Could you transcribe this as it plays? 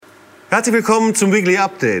Herzlich willkommen zum Weekly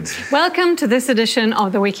Update. Welcome to this edition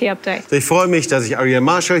of the Weekly Update. Ich freue mich, dass ich Arhea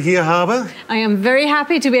Marshall hier habe. I am very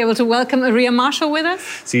happy to be able to welcome Arhea Marshall with us.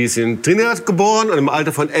 Sie ist in Trinidad geboren und im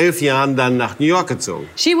Alter von 11 Jahren dann nach New York gezogen.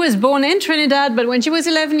 She was born in Trinidad, but when she was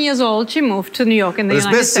 11 years old, she moved to New York in the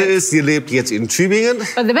United States. Das Beste ist, sie lebt jetzt in Tübingen.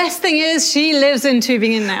 But the best thing is, she lives in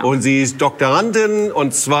Tübingen now. Und sie ist Doktorandin,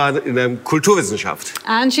 und zwar in der Kulturwissenschaft.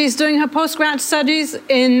 And she's doing her postgrad studies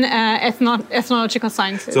in ethnological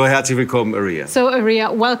sciences. So, herzlich willkommen, Arhea. So, Arhea,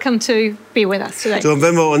 welcome to be with us today. So, und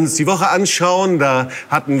wenn wir uns die Woche anschauen, da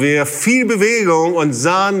hatten wir viel Bewegung und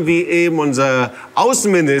sahen, wie eben unser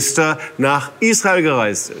Außenminister nach Israel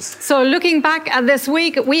gereist ist. So, looking back at this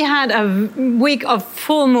week, we had a week of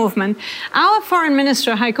full movement. Our foreign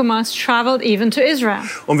minister, Heiko Maas, traveled even to Israel.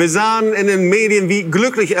 Und wir sahen in den Medien, wie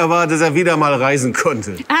glücklich er war, dass er wieder mal reisen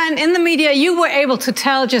konnte. And in the media, you were able to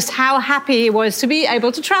tell just how happy he was to be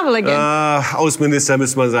able to travel again. Außenminister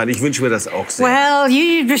müsste man sein. Ich wünsche mir das auch sehr. Well,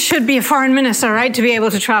 you should be a foreign minister, right, to be able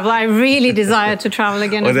to travel. I really desire to travel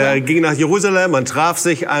again as Und er well. ging nach Jerusalem, man traf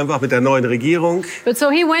sich einfach mit der neuen Regierung. But so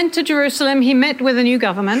he went to Jerusalem, he met with the new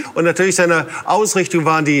government. Und natürlich seine Ausrichtung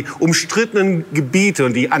waren die umstrittenen Gebiete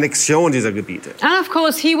und die Annexion dieser Gebiete. And of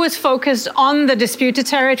course, he was focused on the disputed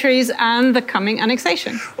territories and the coming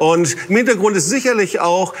annexation. Und im Hintergrund ist sicherlich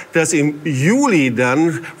auch, dass im Juli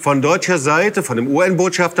dann von deutscher Seite, von dem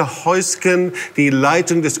UN-Botschafter Heusken, die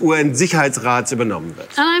Leitung des UN-Sicherheitsrats übernommen wird.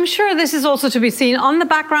 And I'm sure this is also to be seen on the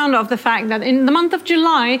background of the fact that in the month of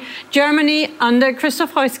July, Germany under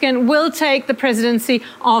Christoph Heusken will take the presidency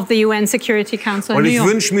of the UN Security Council in Und New ich York.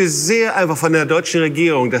 wünsche mir sehr einfach von der deutschen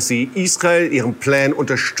Regierung, dass sie Israel ihren Plan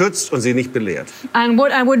unterstützt und sie nicht belehrt. And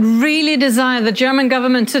what I would really desire the German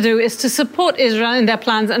government to do is to support Israel in their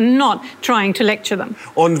plans and not trying to lecture them.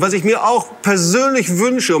 Und was ich mir auch persönlich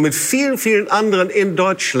wünsche und mit vielen, vielen anderen in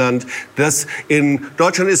Deutschland, dass in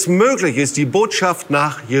Deutschland es möglich ist, die Botschaft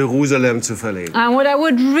nach Jerusalem zu verlegen. And what I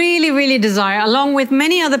would really, really desire, along with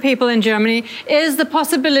many other people in Germany, is the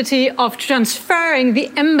possibility of transferring the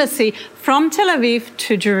embassy from Tel Aviv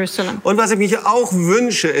to Jerusalem. Und was ich mir auch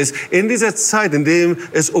wünsche, ist, in dieser Zeit, in der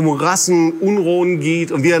es um Rassenunruhen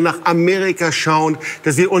geht und wir nach Amerika schauen,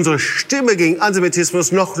 dass wir unsere Stimme gegen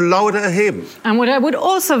Antisemitismus noch lauter erheben. And what I would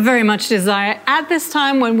also very much desire at this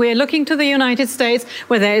time when we're looking to the United States,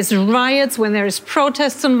 where there is riots, when there is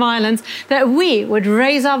protests and violence, that we would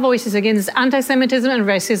raise our voices against anti-Semitism and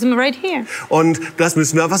racism right here. Und das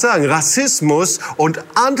müssen wir einfach sagen. Rassismus und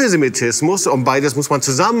Antisemitismus, und beides muss man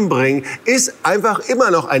zusammenbringen, ist einfach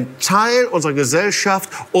immer noch ein Teil unserer Gesellschaft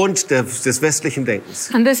und des westlichen Denkens.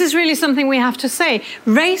 And this is really something we have to say.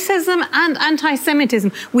 Racism and anti-Semitism,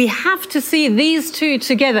 we have to see these two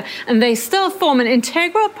together, and they still form an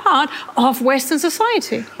integral part of Western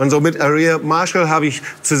society. Und so mit Arhea Marshall habe ich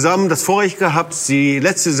zusammen das Vorrecht gehabt, die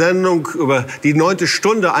letzte Sendung über die 9.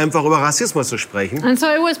 Stunde einfach über Rassismus zu sprechen. And so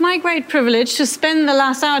it was my great privilege to spend the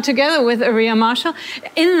last hour together with Arhea Marshall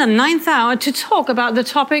in the 9th hour to talk about the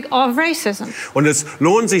topic of racism. Und es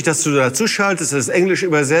lohnt sich, dass du dazu schaltest, es ist Englisch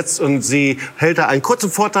übersetzt, und sie hält da einen kurzen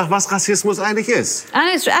Vortrag, was Rassismus eigentlich ist. And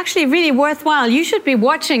it's actually really worthwhile. You should be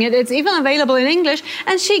watching it. It's even available in English.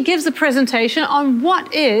 And she gives a presentation on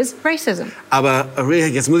what is racism. Aber Arhea,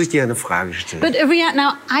 jetzt muss ich dir eine Frage stellen. But Arhea,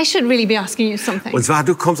 now I should really be asking you something. Und zwar,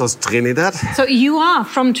 du kommst aus Trinidad. So you are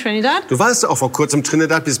from Trinidad. Du warst auch vor kurzem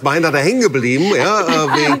Trinidad, bist beinahe da hängen geblieben,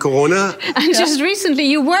 ja, wegen Corona. And just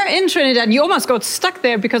recently you were in Trinidad. You almost got stuck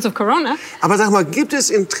there because of Corona. Aber sag mal, gibt es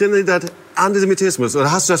in Trinidad Antisemitismus, oder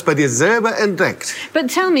hast du das bei dir selber entdeckt? But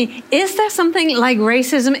tell me, is there something like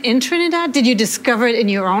racism in Trinidad? Did you discover it in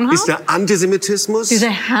your own house? Ist da Antisemitismus? Do they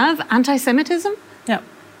have anti-Semitism? Ja,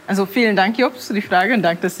 also vielen Dank, Jobs, für die Frage, und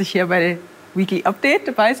danke, dass ich hier bei der Weekly Update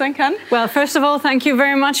dabei sein kann. Well, first of all, thank you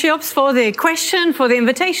very much, Jobs, for the question, for the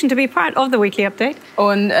invitation to be part of the Weekly Update.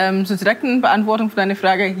 Und zur direkten Beantwortung für deine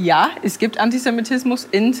Frage, ja, es gibt Antisemitismus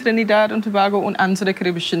in Trinidad und Tobago und anderen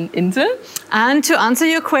karibischen Inseln. And to answer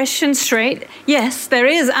your question straight, yes,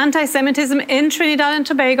 there is anti-Semitism in Trinidad and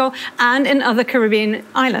Tobago and in other Caribbean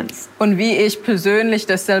islands. Und wie ich persönlich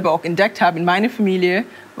das selber auch entdeckt habe in meiner Familie,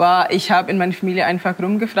 ich habe in meiner Familie einfach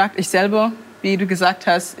rumgefragt. Ich selber, wie du gesagt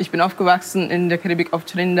hast, ich bin aufgewachsen in der Karibik auf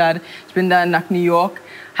Trinidad. Ich bin dann nach New York,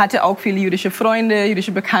 hatte auch viele jüdische Freunde,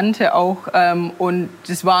 jüdische Bekannte auch. Und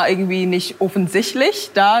das war irgendwie nicht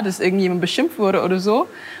offensichtlich da, dass irgendjemand beschimpft wurde oder so.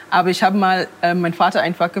 Aber ich habe mal meinen Vater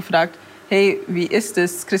einfach gefragt, hey, wie ist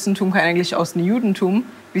es? Christentum kann eigentlich aus dem Judentum.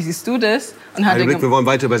 wie siehst du das? Und hat Wir wollen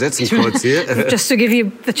weiter übersetzen, Kreuz hier. Just to give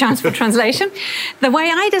you the chance for translation. The way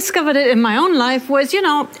I discovered it in my own life was,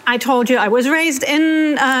 I told you I was raised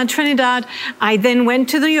in Trinidad. I then went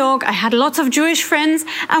to New York. I had lots of Jewish friends.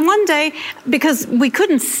 And one day, because we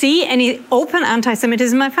couldn't see any open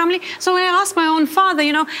anti-Semitism in my family, so I asked my own father,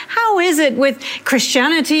 how is it with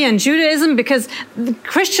Christianity and Judaism? Because the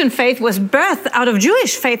Christian faith was birthed out of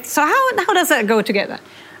Jewish faith. So how does that go together?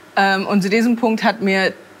 Und zu diesem Punkt hat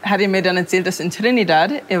er mir dann erzählt, dass in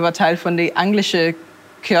Trinidad, er war Teil von der anglischen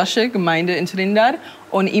Kirche, Gemeinde in Trinidad,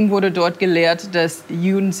 und ihm wurde dort gelehrt, dass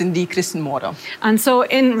Juden sind die Christenmörder. And so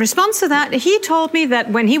in response to that, he told me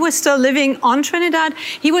that when he was still living on Trinidad,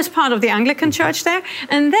 he was part of the Anglican church there,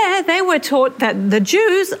 and there they were taught that the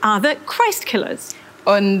Jews are the Christ killers.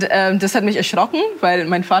 Und das hat mich erschrocken, weil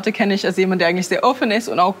mein Vater kenne ich als jemand, der eigentlich sehr offen ist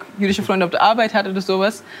und auch jüdische Freunde auf der Arbeit hat oder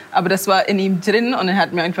sowas. Aber das war in ihm drin und er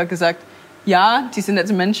hat mir einfach gesagt, ja, die sind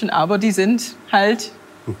nette Menschen, aber die sind halt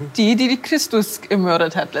die Christus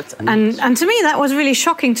gemördert hat letztendlich. And to me that was really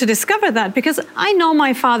shocking to discover that, because I know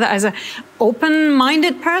my father as an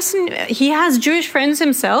open-minded person. He has Jewish friends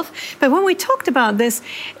himself, but when we talked about this,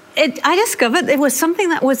 I discovered it was something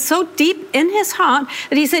that was so deep in his heart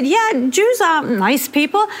that he said, yeah, Jews are nice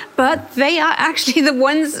people, but they are actually the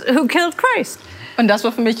ones who killed Christ. Und das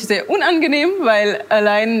war für mich sehr unangenehm, weil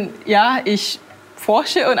allein, ich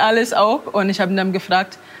forsche und alles auch. Und ich habe ihn dann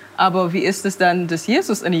gefragt, aber wie ist es dann, dass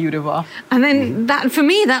Jesus eine Jude war? And then for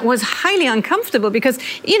me, that was highly uncomfortable because,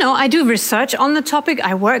 I do research on the topic,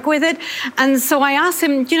 I work with it. And so I asked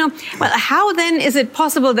him, well, how then is it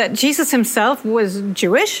possible that Jesus himself was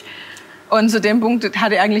Jewish? Und zu dem Punkt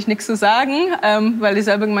hat er eigentlich nichts zu sagen, weil er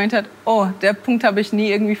selber gemeint hat, der Punkt habe ich nie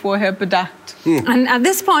irgendwie vorher bedacht. And at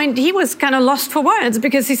this point, he was kind of lost for words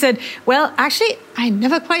because he said, well, actually, I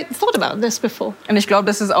never quite thought about this before. Und ich glaube,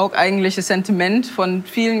 das ist auch eigentlich das Sentiment von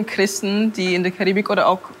vielen Christen, die in der Karibik oder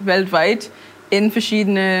auch weltweit in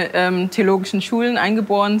verschiedene theologischen Schulen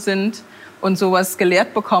eingeboren sind und sowas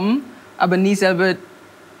gelehrt bekommen, aber nie selber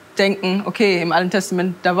denken, okay, im Alten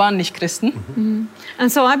Testament, da waren nicht Christen. Mm-hmm.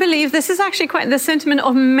 And so I believe this is actually quite the sentiment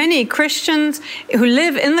of many Christians who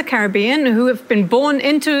live in the Caribbean, who have been born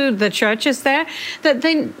into the churches there, that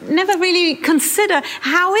they never really consider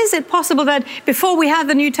how is it possible that before we had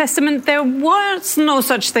the New Testament, there was no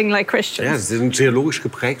such thing like Christians. Ja, sie sind theologisch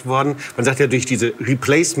geprägt worden. Man sagt ja durch diese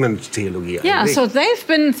Replacement-Theologie eigentlich. Yeah, so they've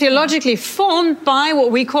been theologically formed by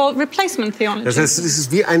what we call replacement theology. Das heißt, es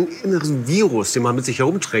ist wie ein inneres Virus, den man mit sich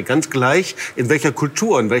herumträgt, ganz gleich in welcher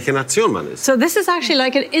Kultur, in welcher Nation man ist. So this is actually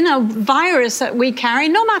like an inner virus that we carry,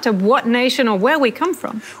 no matter what nation or where we come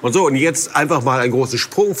from. Und so, und jetzt einfach mal einen großen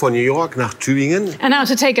Sprung von New York nach Tübingen. And now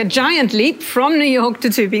to take a giant leap from New York to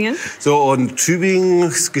Tübingen. So, und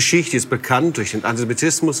Tübingens Geschichte ist bekannt durch den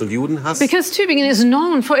Antisemitismus und Judenhass. Because Tübingen is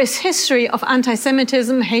known for its history of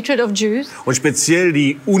antisemitism, hatred of Jews. Und speziell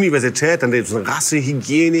die Universität, an der es ein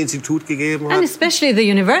Rasse-Hygiene-Institut gegeben hat. And especially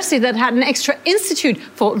the university that had an extra institute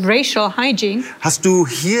for racial hygiene. Hast du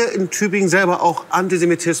hier in Tübingen selber auch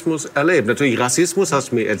Antisemitismus erlebt? Natürlich Rassismus,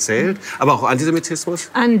 hast du mir erzählt, aber auch Antisemitismus?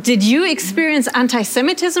 And did you experience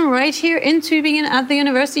antisemitism right here in Tübingen at the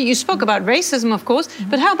university? You spoke about racism, of course,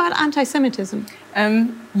 but how about antisemitism?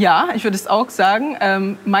 Ja, ich würde es auch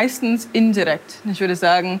sagen, meistens indirekt. Ich würde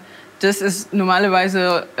sagen, das ist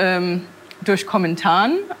normalerweise durch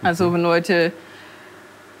Kommentaren, also wenn Leute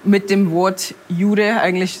mit dem Wort Jude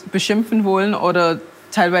eigentlich beschimpfen wollen oder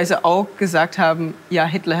teilweise auch gesagt haben, ja,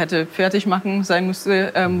 Hitler hätte fertig machen sein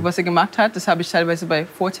musste, was er gemacht hat. Das habe ich teilweise bei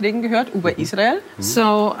Vorträgen gehört über Israel.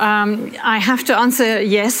 So I have to answer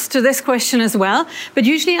yes to this question as well. But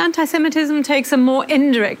usually anti-Semitism takes a more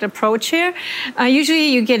indirect approach here.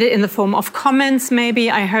 Usually you get it in the form of comments,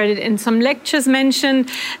 maybe. I heard it in some lectures mentioned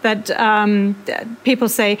that people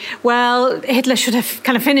say, well, Hitler should have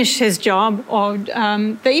kind of finished his job. Or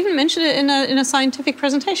they even mentioned it in a scientific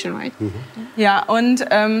presentation, right? Ja, und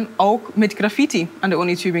auch mit Graffiti an der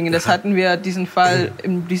Uni Tübingen. Das hatten wir diesen Fall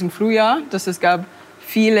in diesem Frühjahr, dass es gab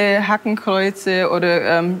viele Hakenkreuze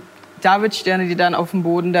oder Davidsterne, die dann auf dem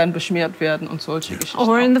Boden dann beschmiert werden und solche Geschichten.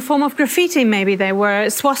 Or in the form of graffiti, maybe there were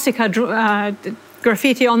swastika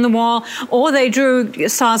graffiti on the wall, or they drew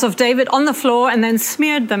Stars of David on the floor and then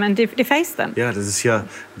smeared them and defaced them. Ja, das ist ja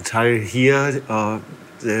ein Teil hier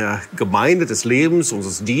der Gemeinde, des Lebens,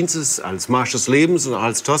 unseres Dienstes, als Marsch des Lebens und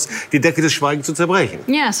als TOS, die Decke des Schweigens zu zerbrechen.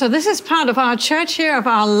 Yeah, so this is part of our church here, of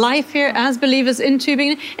our life here as believers in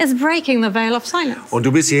Tübingen, is breaking the veil of silence. Und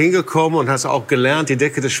du bist hier hingekommen und hast auch gelernt, die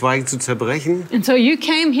Decke des Schweigens zu zerbrechen. And so you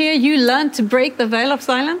came here, you learned to break the veil of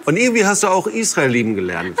silence. Und irgendwie hast du auch Israel lieben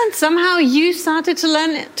gelernt. And somehow you started to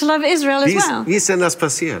learn to love Israel as well. Wie ist denn das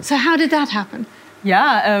passiert? So how did that happen?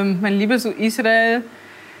 Ja, meine Liebe zu Israel,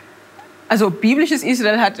 also biblisches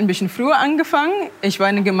Israel hat ein bisschen früher angefangen. Ich war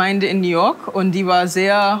in einer Gemeinde in New York und die war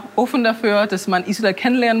sehr offen dafür, dass man Israel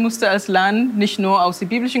kennenlernen musste als Land, nicht nur aus den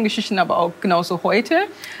biblischen Geschichten, aber auch genauso heute.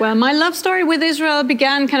 Well, my love story with Israel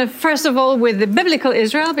began kind of first of all with the biblical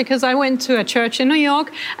Israel because I went to a church in New York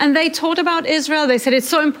and they taught about Israel. They said it's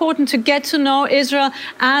so important to get to know Israel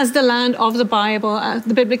as the land of the Bible,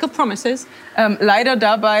 the biblical promises. Leider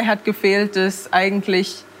dabei hat gefehlt, dass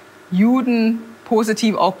eigentlich Juden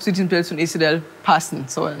positiv auch zu diesem Bild von Israel passen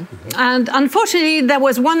sollen. And unfortunately, there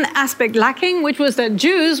was one aspect lacking, which was that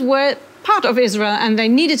Jews were part of Israel and they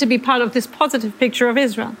needed to be part of this positive picture of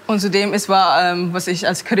Israel. Und zudem, es war, was ich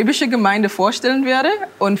als karibische Gemeinde vorstellen werde.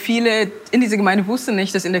 Und viele in dieser Gemeinde wussten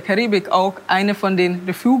nicht, dass in der Karibik auch eine von den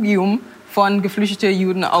Refugium von geflüchteten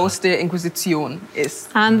Juden aus der Inquisition ist.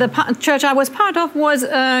 And the church I was part of was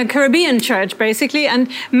a Caribbean church, basically, and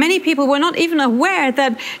many people were not even aware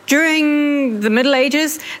that during the Middle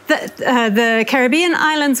Ages, the Caribbean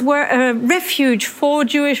islands were a refuge for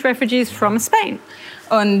Jewish refugees from Spain.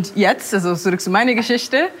 Und jetzt, also zurück zu meiner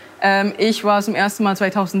Geschichte, ich war zum ersten Mal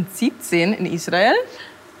 2017 in Israel.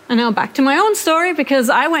 And now back to my own story, because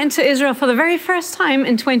I went to Israel for the very first time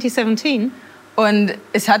in 2017. Und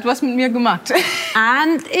es hat was mit mir gemacht.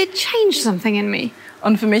 And it changed something in me.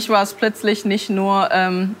 Und für mich war es plötzlich nicht nur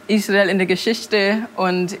Israel in der Geschichte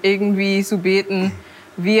und irgendwie zu beten,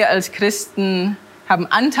 wir als Christen haben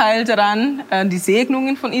Anteil daran, die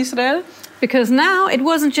Segnungen von Israel. Because now it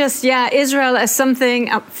wasn't just, Israel as something,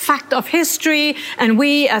 a fact of history, and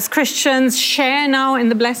we as Christians share now in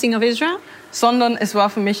the blessing of Israel. Sondern es war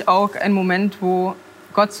für mich auch ein Moment, wo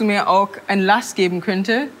Gott zu mir auch ein Last geben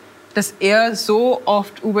könnte, dass er so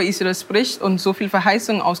oft über Israel spricht und so viel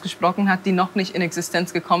Verheißungen ausgesprochen hat, die noch nicht in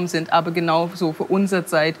Existenz gekommen sind, aber genau so für unsere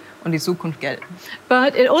Zeit und die Zukunft gelten.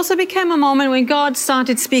 But it also became a moment when God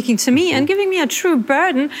started speaking to me and giving me a true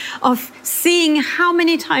burden of seeing how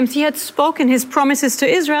many times he had spoken his promises to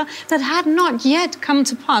Israel that had not yet come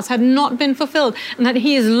to pass, had not been fulfilled, and that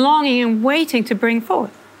he is longing and waiting to bring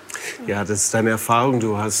forth. Ja, das ist deine Erfahrung.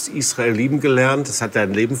 Du hast Israel lieben gelernt. Das hat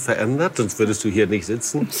dein Leben verändert, sonst würdest du hier nicht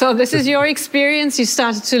sitzen. So this is your experience. You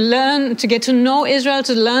started to learn, to get to know Israel,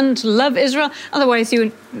 to learn to love Israel. Otherwise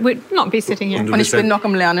you would not be sitting here. Und ich bin noch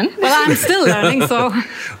am Lernen. Well, I'm still learning, so.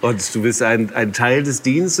 Und du bist ein Teil des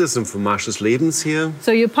Dienstes und von Marsch des Lebens hier.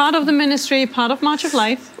 So you're part of the ministry, part of March of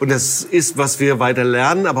Life. Und das ist, was wir weiter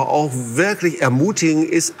lernen, aber auch wirklich ermutigen,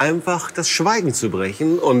 ist einfach das Schweigen zu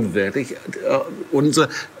brechen und wirklich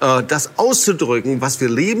das auszudrücken, was wir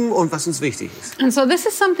lieben und was uns wichtig ist. And so this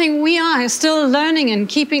is something we are still learning and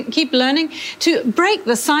keep learning, to break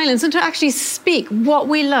the silence and to actually speak what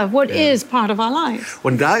we love, what is part of our life.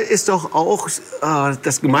 Und da ist doch auch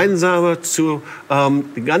das Gemeinsame zu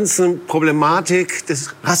der ganzen Problematik des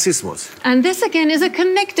Rassismus. And this again is a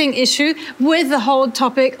connecting issue with the whole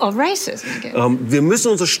topic of racism again. Wir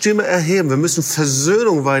müssen unsere Stimme erheben, wir müssen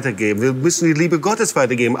Versöhnung weitergeben, wir müssen die Liebe Gottes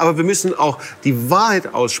weitergeben, aber wir müssen auch die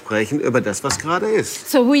Wahrheit aussprechen über das, was gerade ist.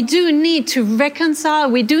 So we do need to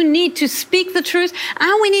reconcile, we do need to speak the truth, and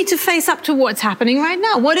we need to face up to what's happening right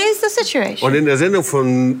now. What is the situation? Und in der Sendung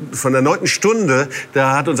von der 9. Stunde,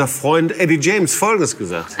 da hat unser Freund Eddie James Folgendes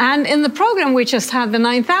gesagt. And in the program we just had, the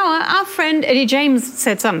 9th hour, our friend Eddie James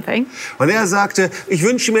said something. Und er sagte, ich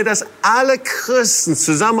wünsche mir, dass alle Christen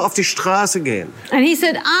zusammen auf die Straße gehen. And he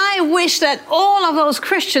said, I wish that all of those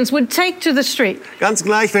Christians would take to the street. Ganz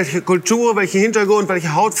gleich, welche Kultur, welcher Hintergrund,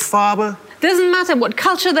 welche Hautfarbe. Doesn't matter what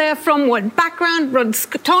culture they're from, what background,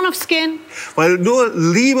 what tone of skin. Weil nur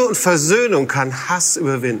Liebe und Versöhnung kann Hass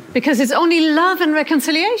überwinden. Because it's only love and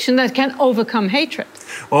reconciliation that can overcome hatred.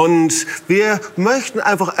 Und wir möchten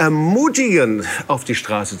einfach ermutigen, auf die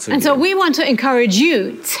Straße zu And gehen. so we want to encourage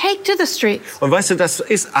you, take to the street. Und weißt du, das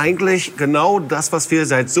ist eigentlich genau das, was wir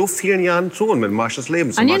seit so vielen Jahren tun mit Marsch des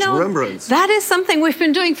Lebens und And you March of know, Remembrance. that is something we've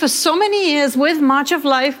been doing for so many years with March of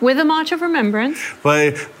Life, with the March of Remembrance.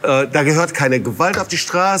 Weil da gehört keine Gewalt auf die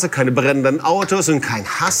Straße, keine brennenden Autos und kein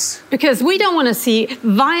Hass. Because we don't want to see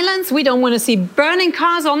violence, we don't want to see burning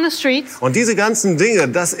cars on the streets. Und diese ganzen Dinge,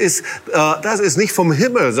 das ist nicht vom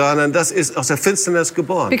Himmel, sondern das ist aus der Finsternis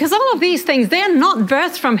geboren. Because all of these things, they're not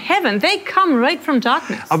birthed from heaven, they come right from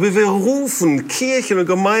darkness. Aber wir rufen Kirchen und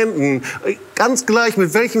Gemeinden ganz gleich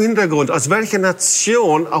mit welchem Hintergrund, aus welcher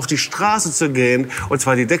Nation auf die Straße zu gehen, und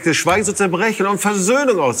zwar die Decke des Schweigens zu zerbrechen und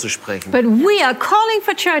Versöhnung auszusprechen. But we are calling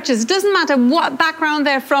for churches. It doesn't matter what background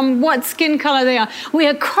they're from, what skin color they are. We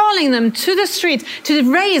are calling them to the streets to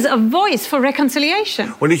raise a voice for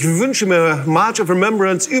reconciliation. Und ich wünsche mir March of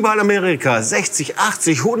Remembrance überall in Amerika, 60,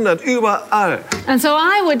 80, 100, überall. And so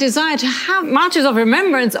I would desire to have marches of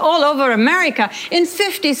remembrance all over America, in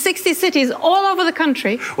 50, 60 cities all over the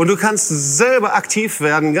country. Und du kannst selber aktiv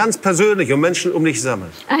werden, ganz persönlich, und Menschen um dich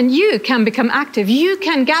sammeln. And you can become active. You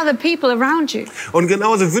can gather people around you. Und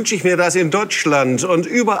genauso wünsche ich mir das in Deutschland und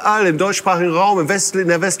überall im deutschsprachigen Raum, in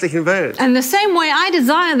der westlichen Welt. And the same way I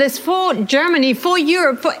desire this for Germany, for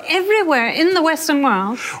Europe, for everywhere in the Western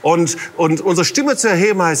world. Und unsere Stimme zu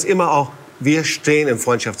erheben heißt immer auch, wir stehen in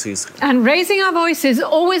Freundschaft zu Israel. And raising our voices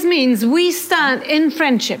always means we stand in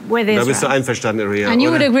friendship with Israel. Da bist du einverstanden, Arhea, And you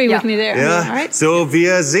oder? would agree Ja. with me there, Ja, right? so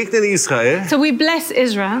wir segnen Israel, So we bless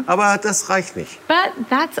Israel, aber das reicht nicht. but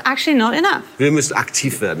that's actually not enough Wir müssen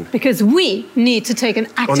aktiv werden. because we need to take an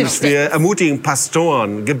active Und step. wir ermutigen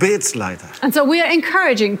Pastoren, Gebetsleiter. And so we are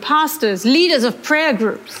encouraging pastors, leaders of prayer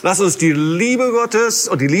groups. Lass uns die Liebe Gottes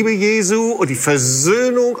und die Liebe Jesu und die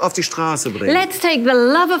Versöhnung auf die Straße bringen. Let's take the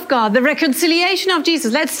love of God, the reconciliation of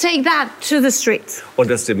Jesus, let's take that to the streets Und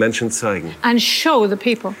das den Menschen zeigen. and show the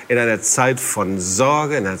people. In einer Zeit von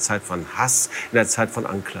Sorge, in einer Zeit von Hass, in einer Zeit von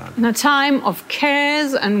Anklagen. In a time of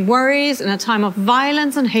cares and worries, in a time of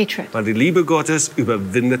violence and hatred. Weil die Liebe Gottes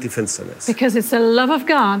überwindet die Finsternis. Because it's the love of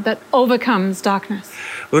God that overcomes darkness.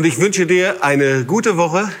 Und ich wünsche dir eine gute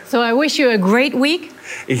Woche. So I wish you a great week.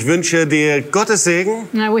 Ich wünsche dir Gottes Segen.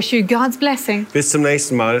 And I wish you God's blessing. Bis zum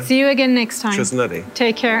nächsten Mal. See you again next time. Tschüss und Ade.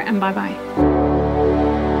 Take care and bye-bye.